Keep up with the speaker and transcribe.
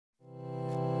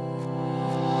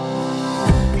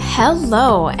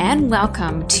Hello and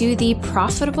welcome to the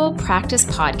Profitable Practice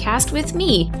Podcast with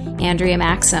me, Andrea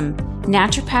Maxim,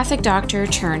 naturopathic doctor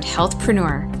turned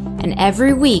healthpreneur. And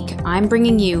every week I'm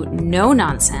bringing you no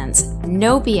nonsense,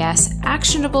 no BS,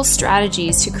 actionable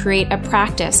strategies to create a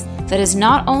practice that is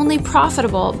not only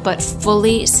profitable but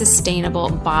fully sustainable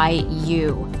by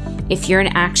you. If you're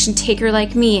an action taker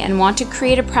like me and want to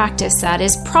create a practice that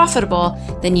is profitable,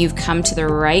 then you've come to the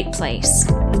right place.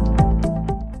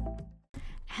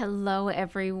 Hello,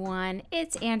 everyone.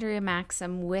 It's Andrea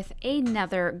Maxim with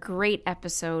another great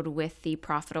episode with the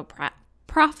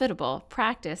Profitable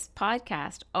Practice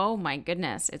Podcast. Oh my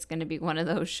goodness, it's going to be one of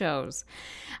those shows.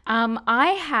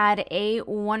 I had a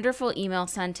wonderful email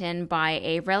sent in by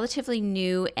a relatively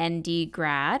new ND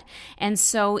grad. And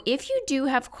so if you do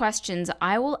have questions,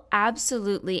 I will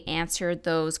absolutely answer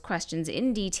those questions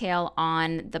in detail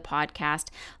on the podcast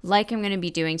like I'm going to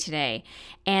be doing today.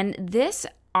 And this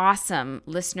awesome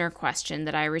listener question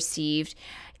that I received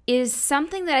is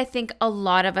something that I think a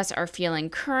lot of us are feeling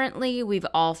currently. We've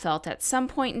all felt at some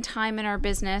point in time in our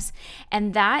business,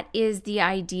 and that is the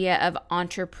idea of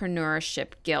entrepreneurship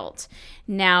guilt.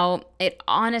 Now, it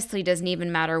honestly doesn't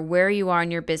even matter where you are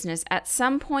in your business. At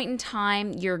some point in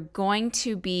time, you're going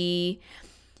to be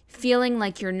feeling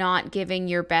like you're not giving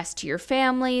your best to your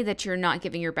family, that you're not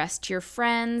giving your best to your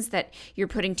friends, that you're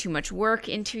putting too much work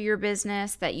into your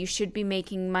business, that you should be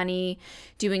making money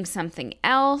doing something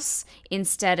else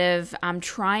instead of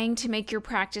trying to make your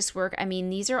practice work. I mean,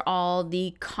 these are all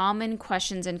the common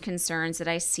questions and concerns that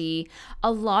I see a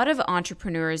lot of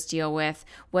entrepreneurs deal with,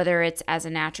 whether it's as a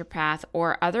naturopath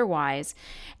or otherwise.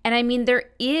 And I mean, there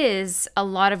is a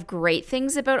lot of great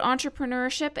things about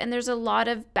entrepreneurship, and there's a lot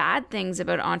of bad things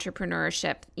about entrepreneurship.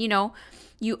 You know,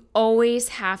 you always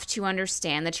have to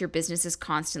understand that your business is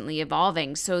constantly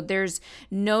evolving. So there's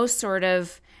no sort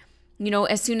of,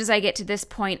 as soon as I get to this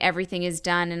point, everything is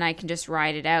done and I can just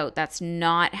ride it out. That's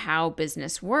not how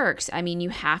business works. I mean,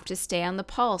 you have to stay on the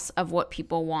pulse of what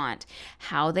people want,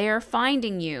 how they are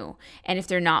finding you. And if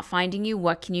they're not finding you,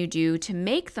 what can you do to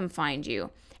make them find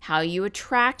you? How you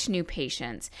attract new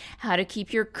patients, how to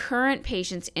keep your current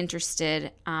patients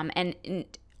interested and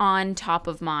on top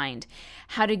of mind,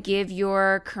 how to give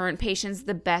your current patients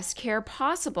the best care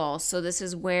possible. So this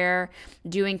is where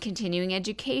doing continuing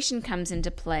education comes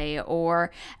into play, or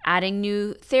adding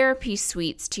new therapy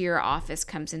suites to your office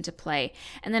comes into play.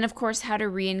 And then, of course, how to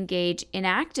re-engage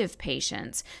inactive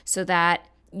patients so that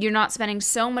you're not spending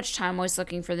so much time always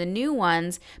looking for the new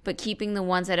ones, but keeping the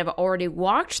ones that have already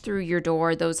walked through your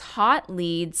door, those hot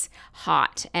leads,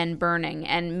 hot and burning,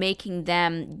 and making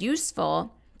them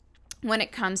useful when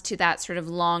it comes to that sort of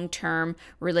long-term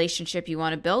relationship you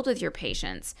want to build with your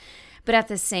patients. But at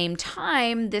the same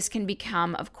time, this can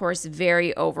become, of course,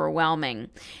 very overwhelming.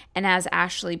 And as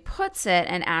Ashley puts it,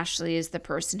 and Ashley is the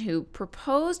person who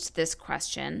proposed this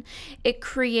question, it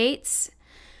creates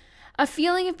a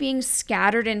feeling of being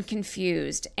scattered and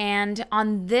confused. And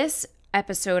on this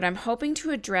episode, I'm hoping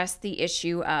to address the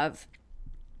issue of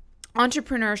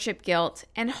entrepreneurship guilt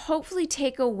and hopefully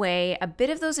take away a bit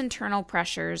of those internal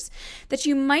pressures that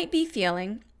you might be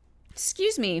feeling,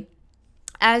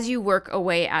 as you work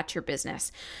away at your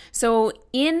business. So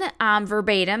in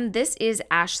verbatim, this is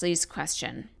Ashley's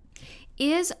question.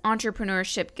 Is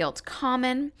entrepreneurship guilt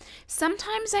common?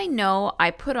 Sometimes I know I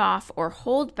put off or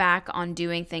hold back on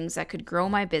doing things that could grow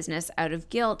my business out of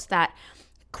guilt that,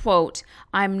 quote,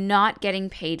 I'm not getting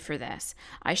paid for this.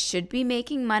 I should be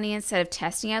making money instead of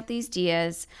testing out these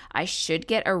ideas. I should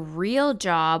get a real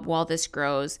job while this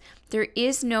grows. There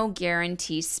is no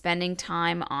guarantee spending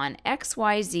time on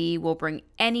XYZ will bring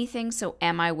anything, so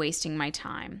am I wasting my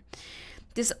time?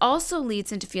 This also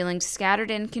leads into feeling scattered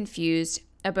and confused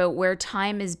about where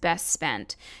time is best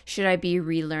spent. Should I be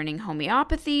relearning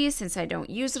homeopathy since I don't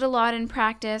use it a lot in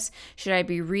practice? Should I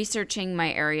be researching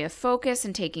my area of focus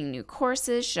and taking new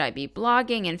courses? Should I be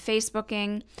blogging and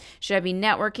Facebooking? Should I be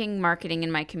networking, marketing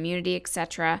in my community,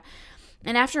 etc.?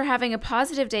 And after having a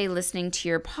positive day listening to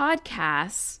your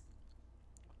podcasts,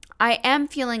 I am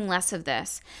feeling less of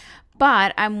this.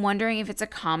 But I'm wondering if it's a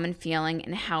common feeling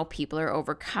and how people are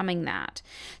overcoming that.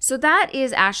 So that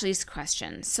is Ashley's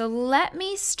question. So let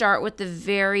me start with the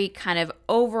very kind of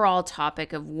overall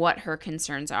topic of what her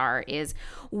concerns are, is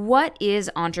what is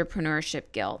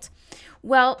entrepreneurship guilt?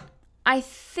 Well, I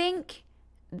think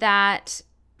that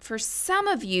for some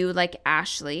of you, like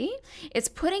Ashley, it's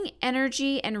putting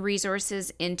energy and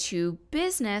resources into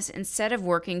business instead of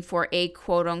working for a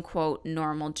quote unquote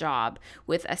normal job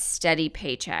with a steady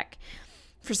paycheck.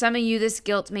 For some of you, this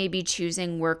guilt may be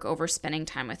choosing work over spending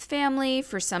time with family.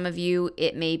 For some of you,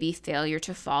 it may be failure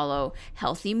to follow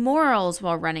healthy morals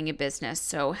while running a business.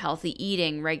 So healthy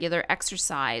eating, regular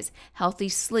exercise, healthy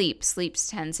sleep. Sleep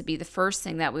tends to be the first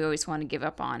thing that we always want to give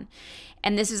up on.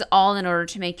 And this is all in order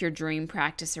to make your dream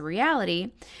practice a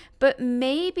reality. But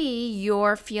maybe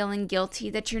you're feeling guilty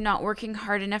that you're not working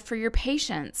hard enough for your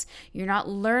patients. You're not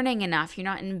learning enough. You're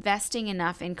not investing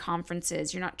enough in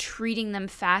conferences. You're not treating them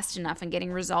fast enough and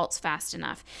getting results fast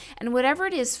enough. And whatever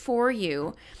it is for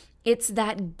you, it's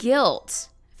that guilt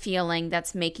feeling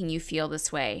that's making you feel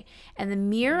this way. And the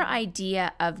mere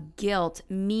idea of guilt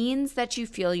means that you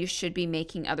feel you should be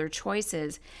making other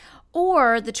choices,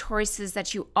 or the choices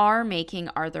that you are making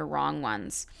are the wrong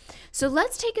ones. So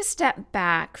let's take a step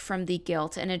back from the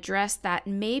guilt and address that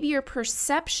maybe your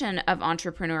perception of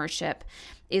entrepreneurship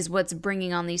is what's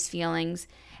bringing on these feelings.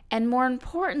 And more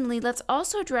importantly, let's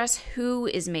also address who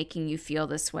is making you feel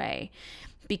this way.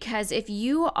 Because if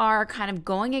you are kind of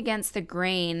going against the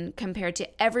grain compared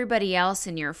to everybody else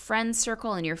in your friend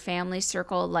circle and your family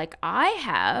circle, like I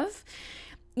have,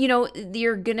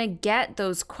 you're going to get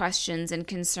those questions and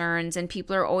concerns, and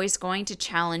people are always going to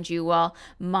challenge you. Well,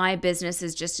 my business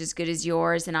is just as good as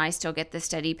yours and I still get the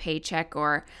steady paycheck,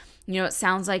 or, it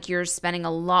sounds like you're spending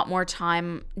a lot more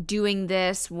time doing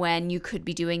this when you could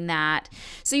be doing that.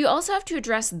 So you also have to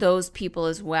address those people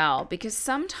as well, because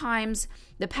sometimes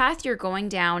the path you're going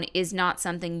down is not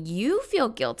something you feel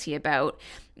guilty about,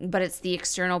 but it's the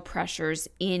external pressures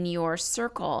in your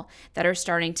circle that are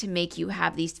starting to make you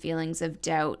have these feelings of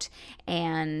doubt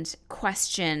and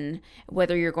question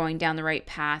whether you're going down the right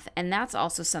path. And that's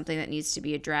also something that needs to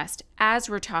be addressed as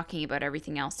we're talking about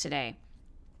everything else today.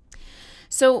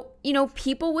 So,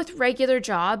 people with regular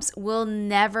jobs will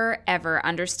never, ever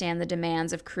understand the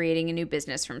demands of creating a new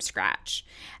business from scratch.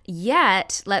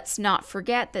 Yet, let's not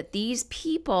forget that these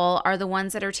people are the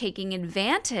ones that are taking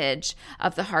advantage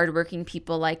of the hardworking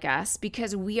people like us,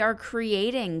 because we are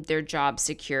creating their job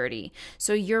security.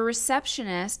 So your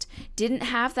receptionist didn't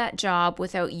have that job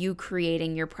without you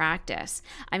creating your practice.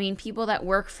 I mean, people that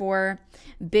work for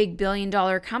big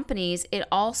billion-dollar companies, it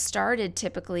all started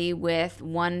typically with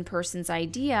one person's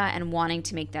idea and wanting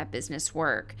to make that business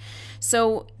work.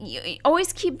 So you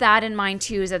always keep that in mind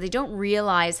too, is that they don't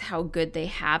realize how good they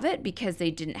have it because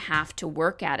they didn't have to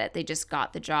work at it. They just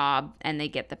got the job and they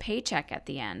get the paycheck at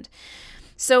the end.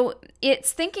 So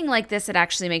it's thinking like this that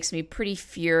actually makes me pretty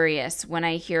furious when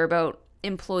I hear about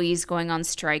employees going on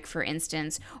strike, for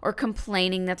instance, or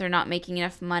complaining that they're not making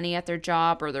enough money at their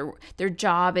job, or their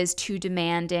job is too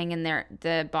demanding and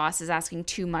the boss is asking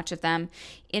too much of them.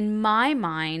 In my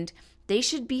mind, they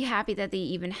should be happy that they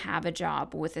even have a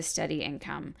job with a steady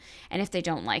income. And if they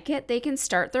don't like it, they can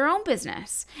start their own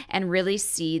business and really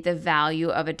see the value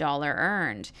of a dollar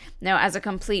earned. Now, as a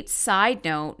complete side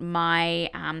note, my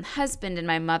husband and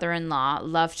my mother-in-law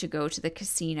love to go to the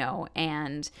casino,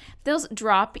 and they'll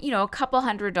drop, a couple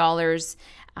 $100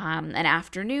 an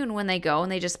afternoon when they go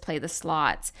and they just play the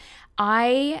slots.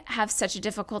 I have such a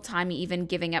difficult time even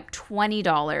giving up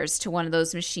 $20 to one of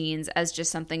those machines as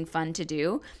just something fun to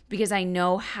do, because I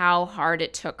know how hard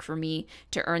it took for me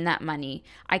to earn that money.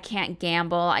 I can't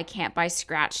gamble. I can't buy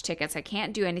scratch tickets. I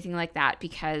can't do anything like that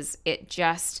because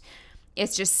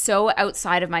it's just so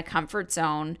outside of my comfort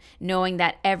zone, knowing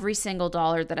that every single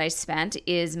dollar that I spent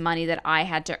is money that I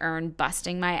had to earn,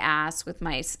 busting my ass with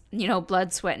my,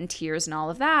 blood, sweat, and tears and all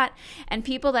of that. And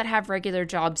people that have regular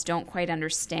jobs don't quite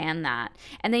understand that.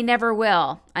 And they never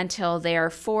will until they are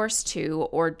forced to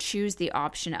or choose the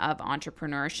option of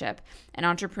entrepreneurship. And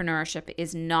entrepreneurship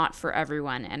is not for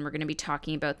everyone. And we're going to be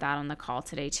talking about that on the call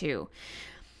today too.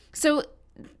 So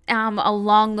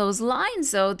along those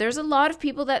lines, though, there's a lot of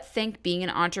people that think being an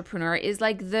entrepreneur is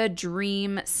like the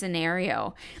dream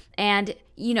scenario. And,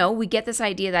 we get this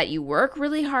idea that you work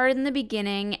really hard in the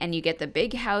beginning and you get the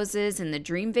big houses and the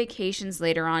dream vacations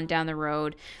later on down the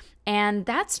road. And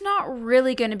that's not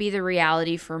really going to be the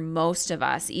reality for most of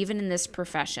us, even in this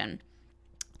profession.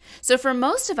 So for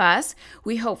most of us,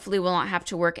 we hopefully will not have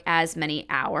to work as many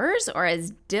hours or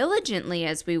as diligently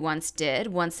as we once did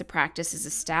once the practice is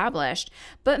established.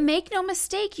 But make no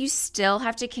mistake, you still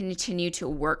have to continue to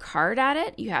work hard at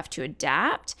it. You have to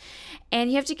adapt, and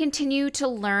you have to continue to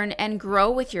learn and grow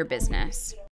with your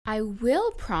business. I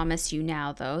will promise you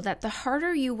now, though, that the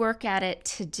harder you work at it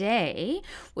today,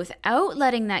 without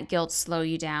letting that guilt slow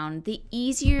you down, the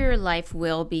easier your life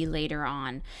will be later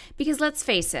on. Because let's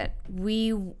face it,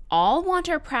 we all want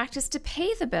our practice to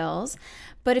pay the bills,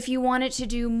 but if you want it to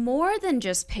do more than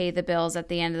just pay the bills at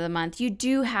the end of the month, you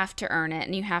do have to earn it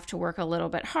and you have to work a little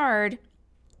bit hard.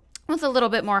 with a little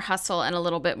bit more hustle and a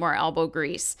little bit more elbow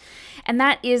grease. And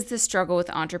that is the struggle with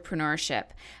entrepreneurship.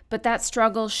 But that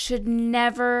struggle should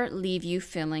never leave you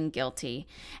feeling guilty.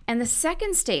 And the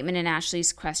second statement in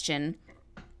Ashley's question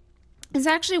is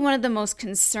actually one of the most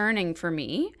concerning for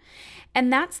me.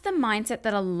 And that's the mindset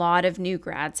that a lot of new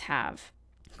grads have.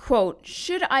 Quote,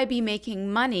 should I be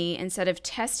making money instead of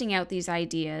testing out these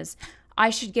ideas? I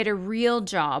should get a real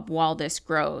job while this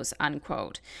grows,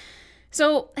 unquote.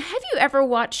 So have you ever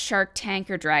watched Shark Tank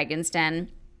or Dragon's Den?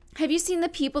 Have you seen the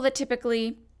people that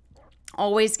typically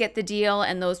always get the deal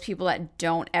and those people that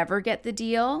don't ever get the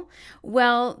deal?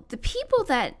 Well, the people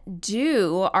that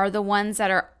do are the ones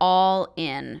that are all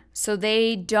in. So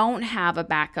they don't have a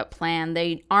backup plan.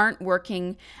 They aren't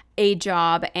working a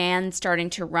job and starting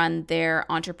to run their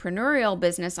entrepreneurial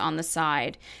business on the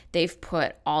side. They've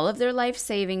put all of their life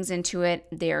savings into it.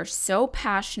 They are so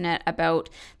passionate about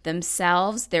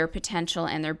themselves, their potential,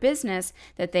 and their business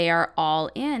that they are all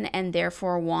in and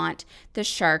therefore want the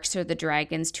sharks or the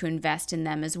dragons to invest in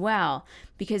them as well,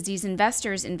 because these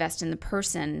investors invest in the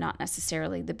person, not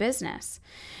necessarily the business.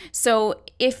 So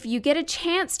if you get a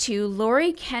chance to,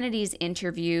 Lori Kennedy's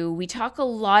interview, we talk a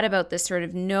lot about this sort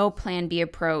of no plan B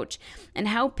approach and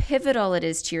how pivotal it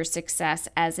is to your success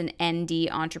as an ND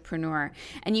entrepreneur.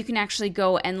 And you can actually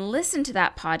go and listen to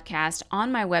that podcast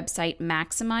on my website,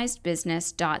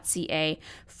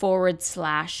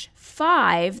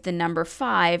 maximizedbusiness.ca/5, the number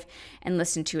 5, and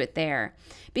listen to it there.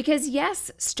 Because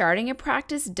yes, starting a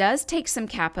practice does take some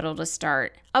capital to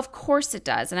start. Of course it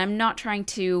does. And I'm not trying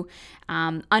to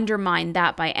undermine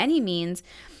that by any means.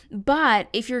 But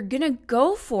if you're going to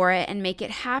go for it and make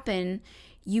it happen,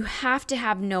 you have to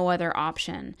have no other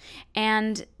option.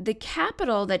 And the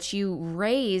capital that you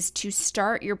raise to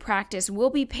start your practice will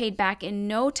be paid back in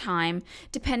no time,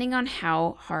 depending on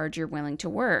how hard you're willing to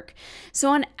work.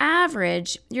 So on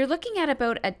average, you're looking at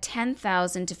about a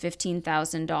 $10,000 to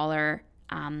 $15,000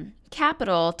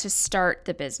 capital to start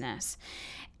the business.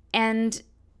 And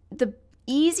the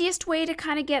easiest way to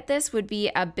kind of get this would be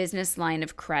a business line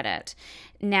of credit.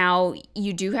 Now,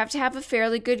 you do have to have a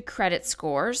fairly good credit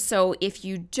score. So if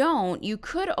you don't, you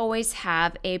could always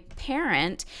have a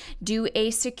parent do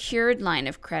a secured line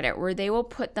of credit where they will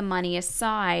put the money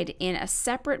aside in a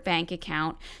separate bank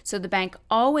account. So the bank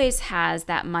always has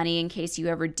that money in case you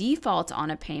ever default on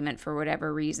a payment for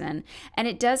whatever reason. And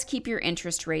it does keep your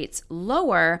interest rates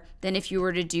lower than if you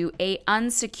were to do an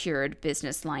unsecured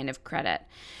business line of credit.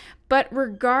 But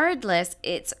regardless,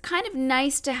 it's kind of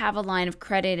nice to have a line of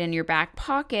credit in your back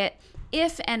pocket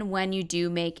if and when you do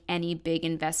make any big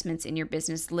investments in your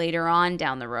business later on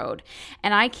down the road.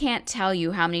 And I can't tell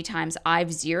you how many times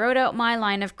I've zeroed out my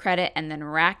line of credit and then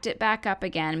racked it back up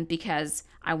again because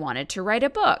I wanted to write a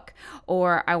book,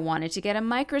 or I wanted to get a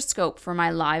microscope for my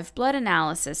live blood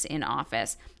analysis in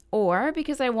office, or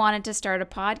because I wanted to start a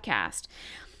podcast.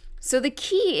 So the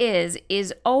key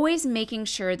is always making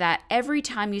sure that every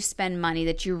time you spend money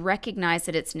that you recognize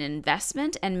that it's an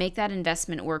investment and make that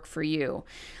investment work for you.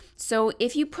 So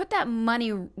if you put that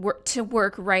money to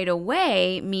work right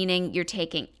away, meaning you're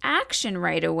taking action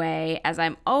right away, as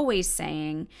I'm always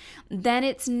saying, then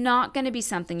it's not going to be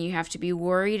something you have to be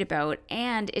worried about,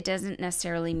 and it doesn't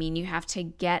necessarily mean you have to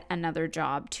get another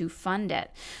job to fund it.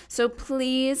 So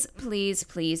please, please,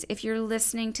 please, if you're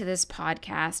listening to this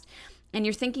podcast and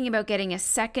you're thinking about getting a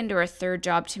second or a third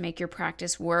job to make your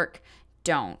practice work,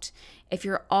 don't. If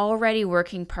you're already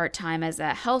working part-time as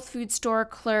a health food store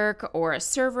clerk or a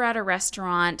server at a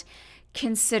restaurant,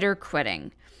 consider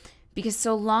quitting. Because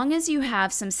so long as you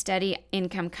have some steady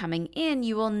income coming in,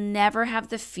 you will never have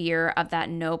the fear of that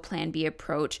no plan B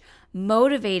approach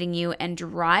motivating you and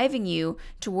driving you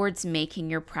towards making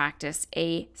your practice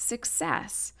a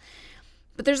success.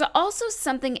 But there's also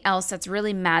something else that's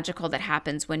really magical that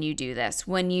happens when you do this,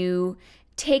 when you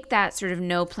take that sort of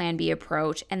no plan B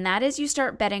approach, and that is you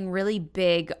start betting really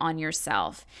big on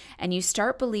yourself and you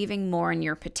start believing more in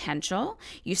your potential.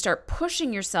 You start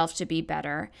pushing yourself to be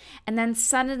better, and then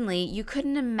suddenly you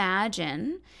couldn't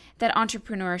imagine that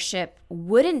entrepreneurship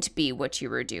wouldn't be what you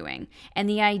were doing. And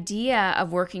the idea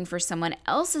of working for someone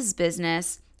else's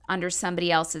business under somebody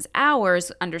else's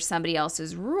hours, under somebody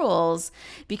else's rules,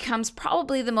 becomes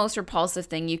probably the most repulsive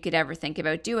thing you could ever think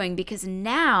about doing, because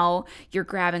now you're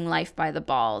grabbing life by the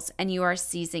balls and you are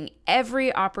seizing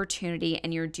every opportunity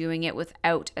and you're doing it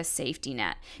without a safety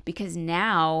net, because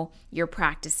now you're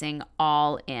practicing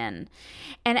all in.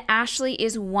 And Ashley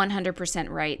is 100%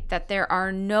 right that there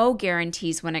are no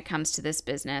guarantees when it comes to this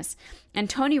business. And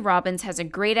Tony Robbins has a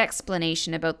great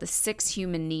explanation about the 6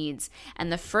 human needs.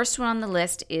 And the first one on the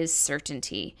list is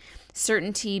certainty.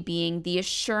 Certainty being the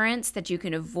assurance that you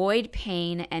can avoid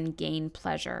pain and gain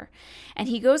pleasure. And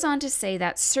he goes on to say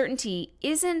that certainty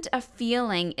isn't a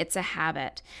feeling, it's a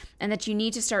habit, and that you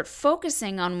need to start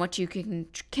focusing on what you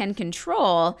can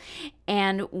control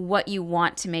and what you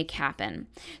want to make happen.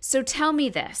 So tell me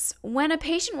this, when a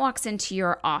patient walks into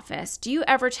your office, do you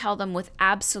ever tell them with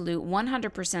absolute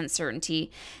 100% certainty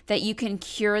that you can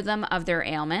cure them of their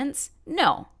ailments?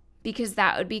 No. Because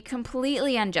that would be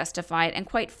completely unjustified and,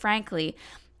 quite frankly,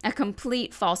 a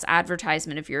complete false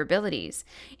advertisement of your abilities.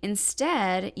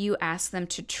 Instead, you ask them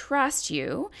to trust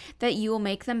you that you will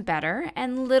make them better,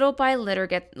 and little by little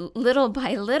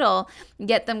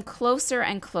get them closer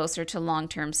and closer to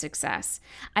long-term success.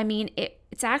 I mean,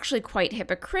 it's actually quite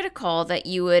hypocritical that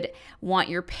you would want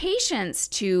your patients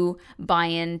to buy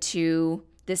into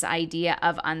this idea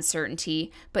of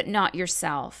uncertainty, but not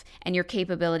yourself and your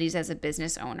capabilities as a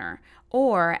business owner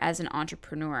or as an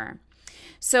entrepreneur.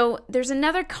 So there's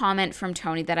another comment from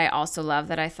Tony that I also love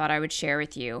that I thought I would share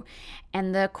with you.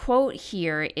 And the quote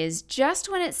here is,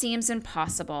 just when it seems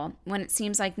impossible, when it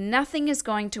seems like nothing is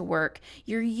going to work,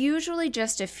 you're usually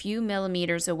just a few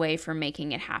millimeters away from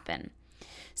making it happen.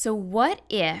 So what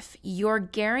if your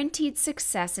guaranteed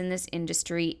success in this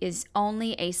industry is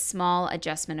only a small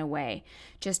adjustment away?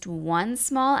 Just one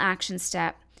small action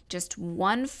step, just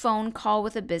one phone call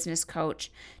with a business coach,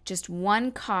 just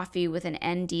one coffee with an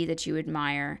ND that you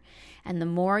admire. And the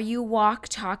more you walk,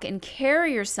 talk, and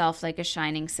carry yourself like a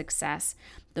shining success,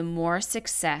 the more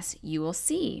success you will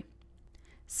see.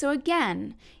 So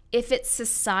again, if it's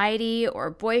society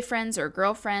or boyfriends or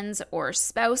girlfriends or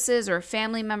spouses or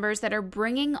family members that are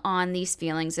bringing on these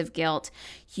feelings of guilt,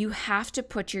 you have to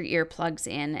put your earplugs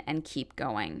in and keep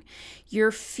going.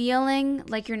 You're feeling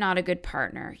like you're not a good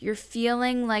partner. You're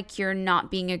feeling like you're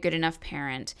not being a good enough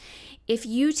parent. If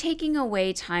you taking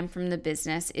away time from the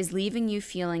business is leaving you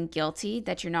feeling guilty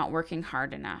that you're not working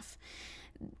hard enough,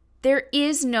 there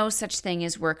is no such thing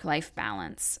as work-life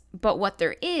balance, but what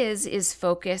there is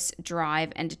focus,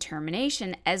 drive, and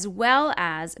determination, as well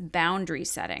as boundary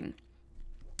setting.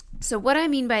 So what I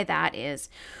mean by that is,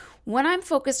 when I'm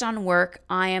focused on work,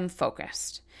 I am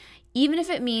focused. Even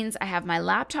if it means I have my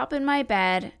laptop in my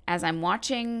bed as I'm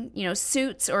watching,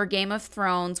 Suits or Game of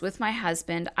Thrones with my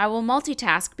husband, I will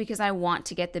multitask because I want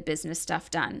to get the business stuff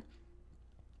done.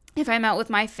 If I'm out with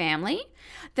my family,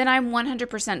 then I'm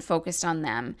 100% focused on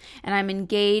them, and I'm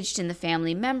engaged in the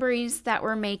family memories that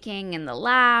we're making and the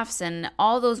laughs and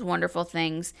all those wonderful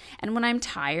things. And when I'm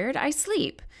tired, I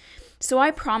sleep. So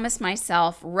I promised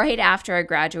myself right after I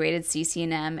graduated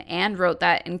CCNM and wrote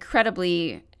that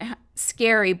incredibly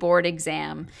scary board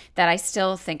exam that I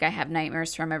still think I have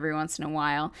nightmares from every once in a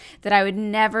while, that I would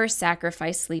never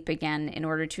sacrifice sleep again in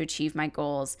order to achieve my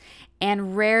goals.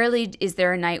 And rarely is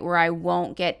there a night where I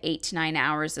won't get 8 to 9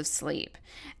 hours of sleep.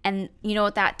 And you know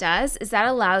what that does is that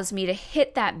allows me to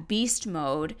hit that beast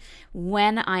mode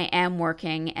when I am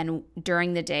working and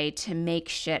during the day to make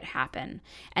shit happen.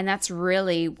 And that's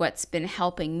really what's been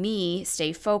helping me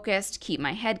stay focused, keep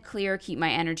my head clear, keep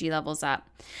my energy levels up.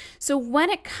 So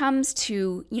when it comes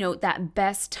to, that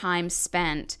best time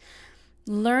spent,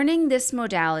 learning this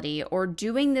modality or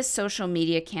doing this social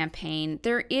media campaign,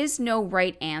 there is no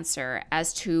right answer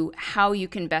as to how you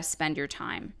can best spend your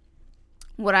time.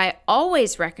 What I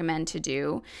always recommend to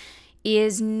do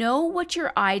is know what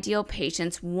your ideal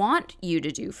patients want you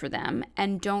to do for them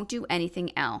and don't do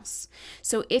anything else.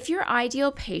 So if your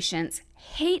ideal patients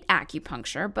hate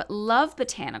acupuncture but love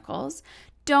botanicals,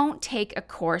 don't take a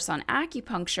course on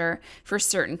acupuncture for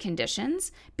certain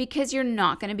conditions because you're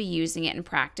not going to be using it in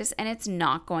practice and it's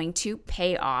not going to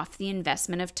pay off the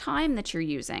investment of time that you're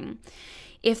using.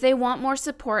 If they want more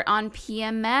support on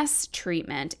PMS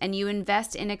treatment and you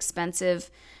invest in an expensive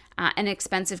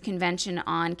convention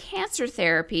on cancer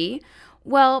therapy,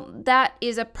 well, that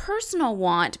is a personal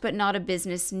want but not a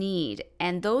business need.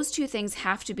 And those two things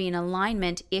have to be in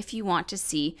alignment if you want to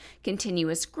see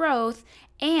continuous growth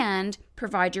and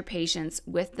provide your patients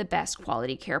with the best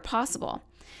quality care possible.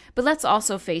 But let's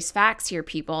also face facts here,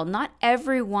 people. Not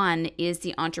everyone is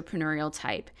the entrepreneurial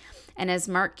type. And as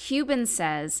Mark Cuban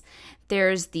says,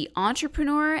 there's the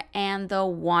entrepreneur and the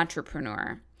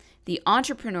wantrepreneur. The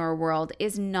entrepreneur world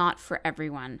is not for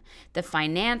everyone. The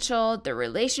financial, the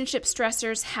relationship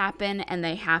stressors happen, and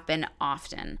they happen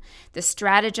often. The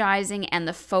strategizing and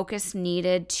the focus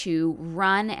needed to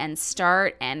run and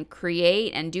start and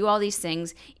create and do all these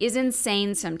things is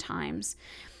insane sometimes.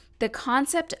 The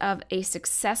concept of a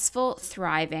successful,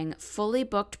 thriving, fully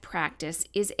booked practice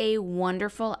is a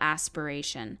wonderful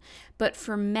aspiration, but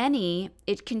for many,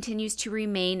 it continues to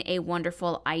remain a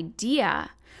wonderful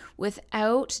idea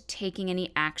without taking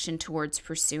any action towards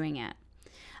pursuing it.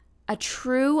 A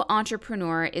true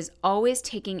entrepreneur is always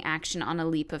taking action on a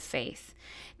leap of faith.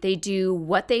 They do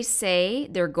what they say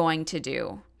they're going to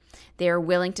do. They are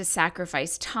willing to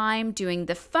sacrifice time doing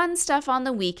the fun stuff on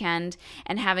the weekend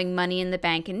and having money in the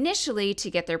bank initially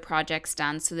to get their projects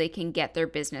done so they can get their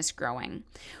business growing.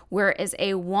 Whereas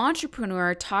a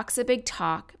wantrepreneur talks a big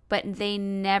talk, but they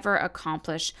never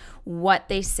accomplish what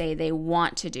they say they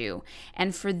want to do.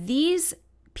 And for these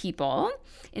people,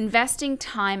 investing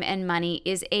time and money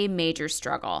is a major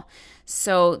struggle.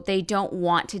 So they don't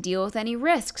want to deal with any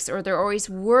risks, or they're always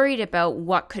worried about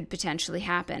what could potentially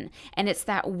happen. And it's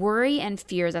that worry and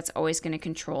fear that's always going to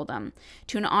control them.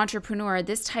 To an entrepreneur,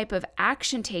 this type of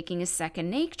action taking is second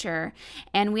nature,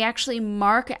 and we actually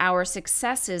mark our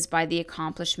successes by the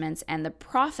accomplishments and the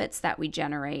profits that we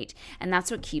generate, and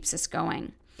that's what keeps us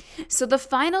going. So the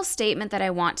final statement that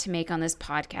I want to make on this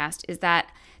podcast is that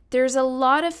there's a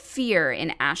lot of fear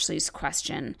in Ashley's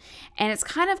question, and it's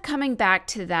kind of coming back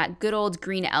to that good old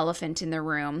green elephant in the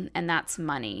room, and that's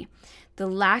money. The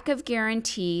lack of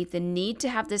guarantee, the need to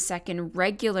have the second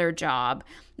regular job,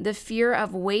 the fear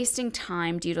of wasting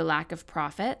time due to lack of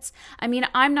profits. I mean,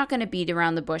 I'm not going to beat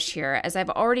around the bush here. As I've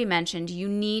already mentioned, you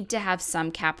need to have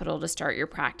some capital to start your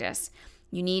practice.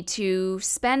 You need to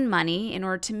spend money in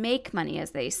order to make money,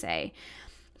 as they say.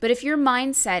 But if your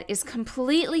mindset is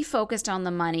completely focused on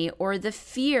the money, or the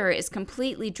fear is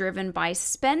completely driven by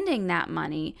spending that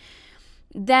money,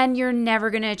 then you're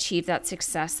never going to achieve that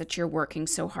success that you're working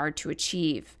so hard to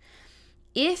achieve.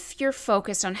 If you're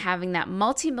focused on having that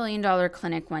multi-million-dollar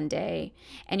clinic one day,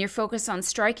 and you're focused on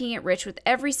striking it rich with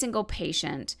every single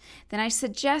patient, then I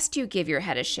suggest you give your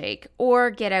head a shake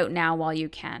or get out now while you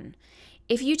can.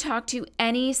 If you talk to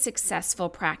any successful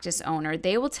practice owner,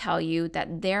 they will tell you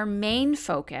that their main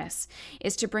focus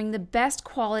is to bring the best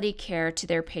quality care to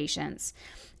their patients,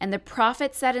 and the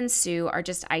profits that ensue are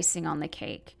just icing on the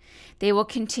cake. They will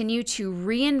continue to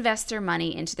reinvest their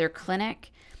money into their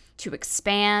clinic, to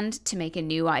expand, to make a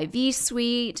new IV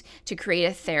suite, to create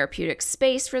a therapeutic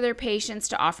space for their patients,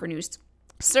 to offer new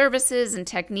services and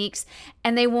techniques,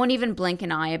 and they won't even blink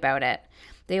an eye about it.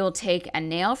 They will take a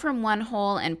nail from one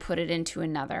hole and put it into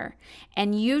another.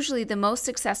 And usually the most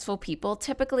successful people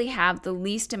typically have the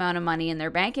least amount of money in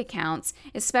their bank accounts,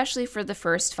 especially for the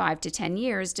first 5 to 10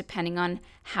 years, depending on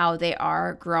how they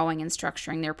are growing and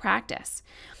structuring their practice.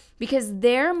 Because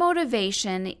their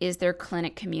motivation is their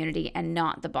clinic community and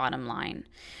not the bottom line.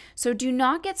 So do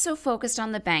not get so focused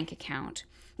on the bank account,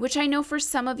 which I know for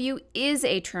some of you is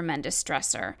a tremendous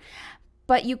stressor.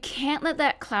 But you can't let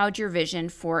that cloud your vision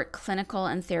for clinical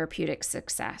and therapeutic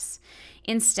success.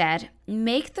 Instead,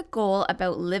 make the goal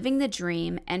about living the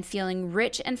dream and feeling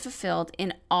rich and fulfilled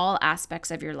in all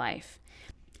aspects of your life.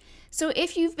 So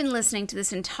if you've been listening to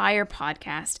this entire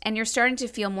podcast and you're starting to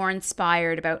feel more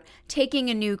inspired about taking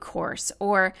a new course,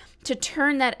 or to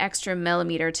turn that extra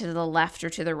millimeter to the left or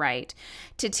to the right,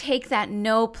 to take that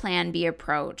no plan B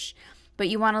approach, but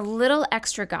you want a little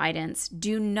extra guidance,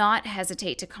 do not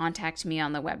hesitate to contact me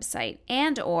on the website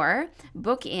and/or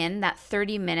book in that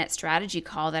 30-minute strategy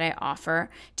call that I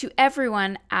offer to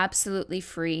everyone absolutely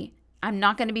free. I'm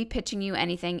not going to be pitching you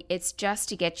anything. It's just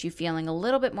to get you feeling a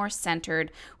little bit more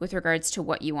centered with regards to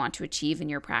what you want to achieve in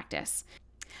your practice.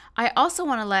 I also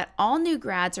want to let all new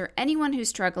grads or anyone who's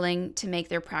struggling to make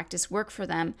their practice work for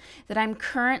them that I'm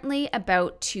currently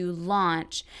about to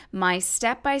launch my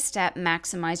step-by-step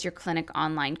Maximize Your Clinic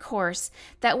online course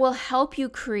that will help you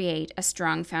create a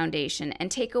strong foundation and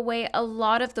take away a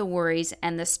lot of the worries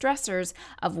and the stressors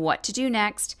of what to do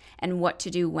next and what to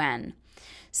do when.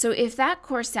 So if that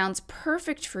course sounds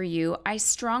perfect for you, I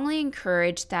strongly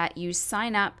encourage that you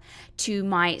sign up to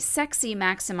my Sexy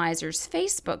Maximizers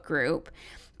Facebook group.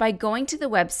 By going to the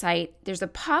website, there's a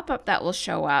pop-up that will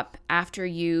show up after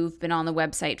you've been on the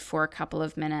website for a couple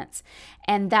of minutes,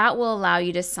 and that will allow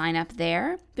you to sign up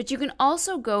there. But you can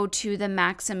also go to the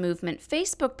Maxim Movement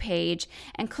Facebook page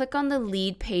and click on the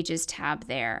Lead Pages tab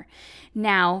there.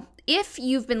 Now, if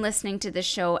you've been listening to the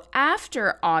show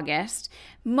after August,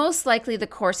 most likely the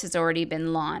course has already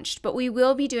been launched, but we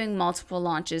will be doing multiple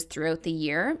launches throughout the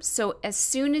year. So as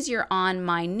soon as you're on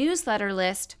my newsletter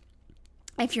list,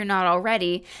 if you're not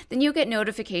already, then you'll get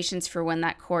notifications for when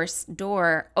that course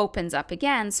door opens up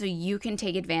again, so you can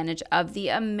take advantage of the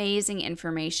amazing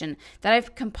information that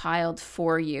I've compiled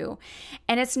for you.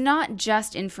 And it's not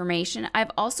just information. I've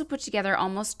also put together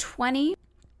almost 20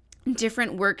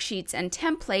 different worksheets and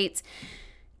templates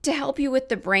to help you with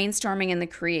the brainstorming and the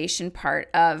creation part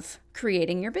of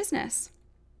creating your business.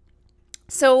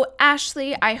 So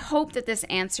Ashley, I hope that this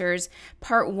answers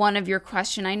part 1 of your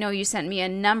question. I know you sent me a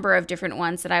number of different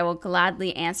ones that I will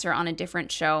gladly answer on a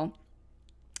different show.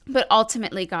 But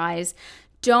ultimately, guys,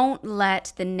 don't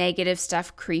let the negative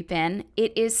stuff creep in.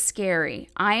 It is scary.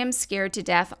 I am scared to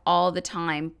death all the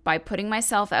time by putting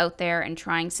myself out there and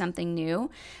trying something new.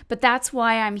 But that's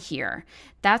why I'm here.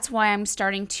 That's why I'm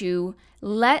starting to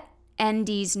let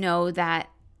NDs know that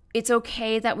it's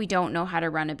okay that we don't know how to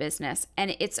run a business,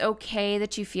 and it's okay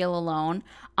that you feel alone.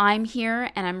 I'm here,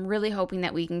 and I'm really hoping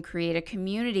that we can create a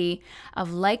community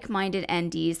of like-minded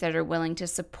NDs that are willing to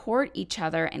support each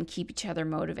other and keep each other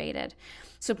motivated.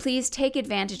 So please take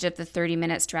advantage of the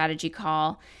 30-minute strategy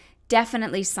call.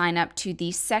 Definitely sign up to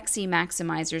the Sexy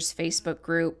Maximizers Facebook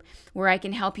group, where I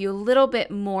can help you a little bit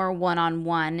more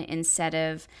one-on-one instead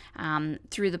of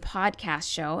through the podcast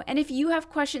show. And if you have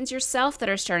questions yourself that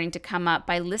are starting to come up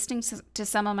by listening to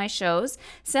some of my shows,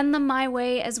 send them my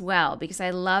way as well, because I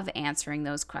love answering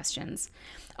those questions.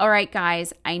 All right,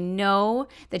 guys, I know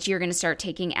that you're going to start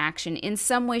taking action in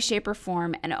some way, shape, or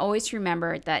form, and always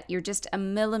remember that you're just a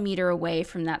millimeter away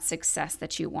from that success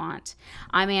that you want.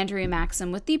 I'm Andrea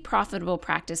Maxim with the Profitable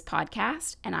Practice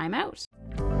Podcast, and I'm out.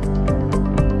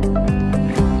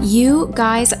 You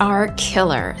guys are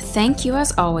killer. Thank you,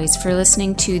 as always, for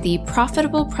listening to the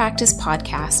Profitable Practice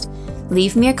Podcast.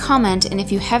 Leave me a comment, and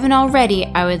if you haven't already,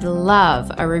 I would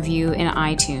love a review in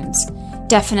iTunes.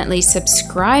 Definitely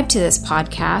subscribe to this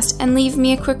podcast and leave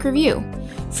me a quick review.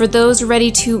 For those ready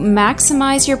to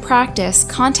maximize your practice,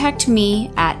 contact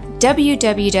me at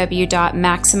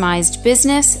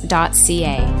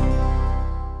www.maximizedbusiness.ca.